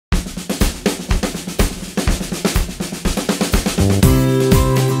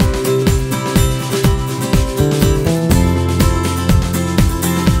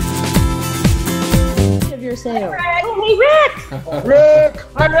sales. Oh, hey, Rick! Rick!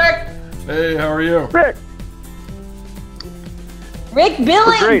 Hi, Rick! Hey, how are you? Rick! Rick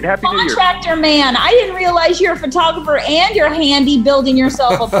Billings, Great. Happy New Year. contractor man. I didn't realize you're a photographer and you're handy building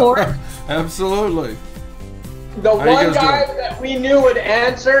yourself a port. Absolutely. The one guy that we knew would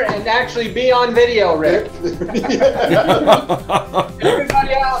answer and actually be on video, Rick.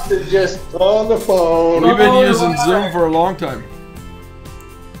 Everybody else is just on the phone. We've been using Zoom for a long time.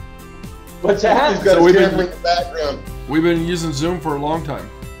 What's that? He's got his camera in the background. We've been using Zoom for a long time.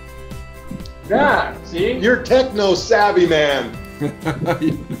 Yeah, see? You're techno savvy, man.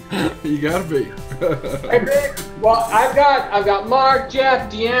 You gotta be. Hey, Rick. Well, I've got Mark,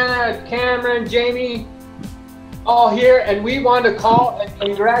 Jeff, Deanna, Cameron, Jamie, all here, and we want to call and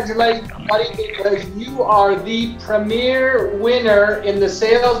congratulate you, buddy, because you are the premier winner in the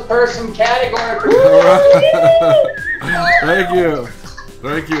salesperson category. Thank you.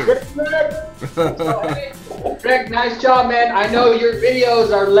 Thank you. So, hey, Rick, nice job, man. I know your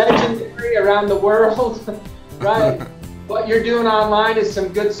videos are legendary around the world, right? What you're doing online is some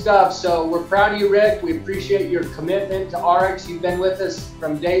good stuff, so we're proud of you, Rick. We appreciate your commitment to ARIIX. You've been with us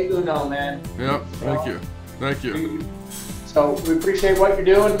from day uno, man. Yep, thank you. Thank you. So we appreciate what you're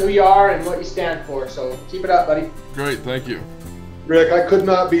doing, who you are, and what you stand for. So keep it up, buddy. Great, thank you. Rick, I could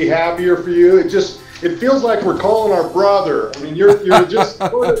not be happier for you. It feels like we're calling our brother. I mean, you're just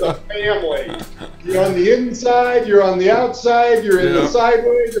sort of a family. You're on the inside, you're on the outside, you're in the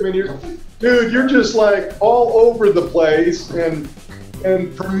sideways. I mean, you're just like all over the place. And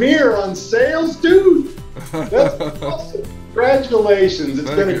premier on sales, dude. That's awesome. Congratulations.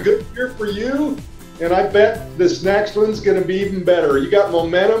 It's been a good year for you. And I bet this next one's going to be even better. You got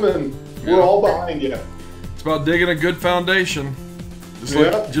momentum, and we're all behind you. It's about digging a good foundation,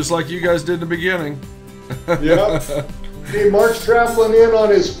 just like you guys did in the beginning. Yeah. Hey, Mark's traveling in on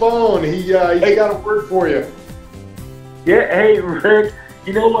his phone. He got a word for you. Yeah. Hey, Rick.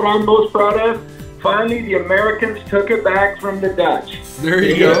 You know what I'm most proud of? Finally, the Americans took it back from the Dutch. There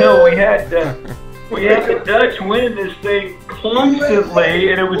you go. You know, we had the Dutch win this thing constantly,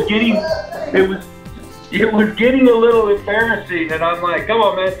 and it was getting a little embarrassing, and I'm like, come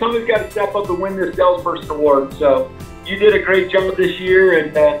on, man, somebody's got to step up and win this salesperson award. So you did a great job this year,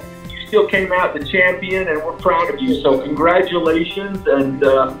 and you still came out the champion, and we're proud of you. So congratulations, and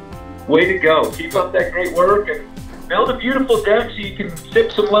way to go. Keep up that great work, and build a beautiful deck so you can sip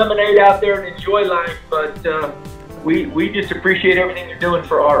some lemonade out there and enjoy life. But we just appreciate everything you're doing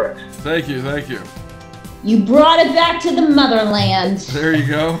for ARIIX. Thank you, thank you. You brought it back to the motherland. There you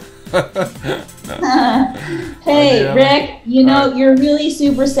go. Hey, Rick, you know, you're really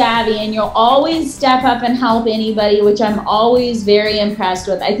super savvy and you'll always step up and help anybody, which I'm always very impressed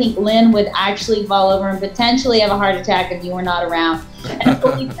with. I think Lynn would actually fall over and potentially have a heart attack if you were not around.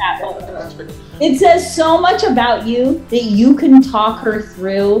 It says so much about you that you can talk her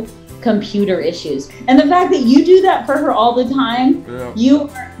through computer issues. And the fact that you do that for her all the time,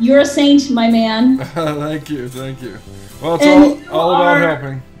 you're a saint, my man. Thank you, thank you. Well, it's all about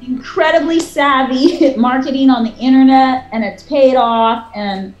helping. Incredibly savvy at marketing on the internet, and it's paid off,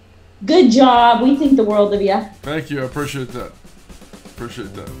 and good job. We think the world of you. Thank you, I appreciate that.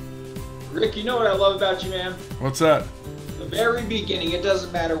 Appreciate that. Rick, you know what I love about you, man? What's that? The very beginning, it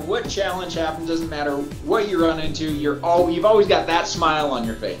doesn't matter what challenge happens, doesn't matter what you run into, you've always got that smile on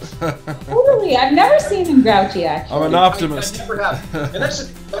your face. Totally, I've never seen him grouchy, actually. I'm an optimist. I never have. And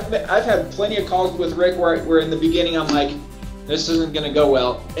I've had plenty of calls with Rick where in the beginning I'm like, this isn't going to go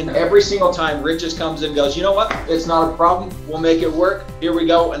well. And every single time Rick just comes in and goes, you know what? It's not a problem. We'll make it work. Here we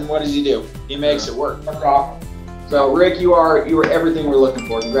go. And what does he do? He makes it work. That's awesome. So Rick, you are everything we're looking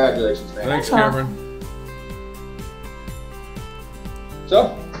for. Congratulations, man. Thanks, Cameron.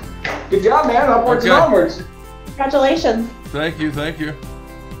 So, good job, man. Upwards and onwards. Congratulations. Thank you, thank you.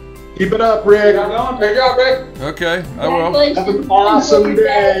 Keep it up, Rick. Good job, Rick. Okay, I will. Have an awesome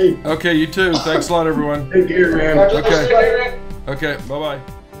day. Okay, you too. Thanks a lot, everyone. Take care, man. Okay. Okay, bye-bye.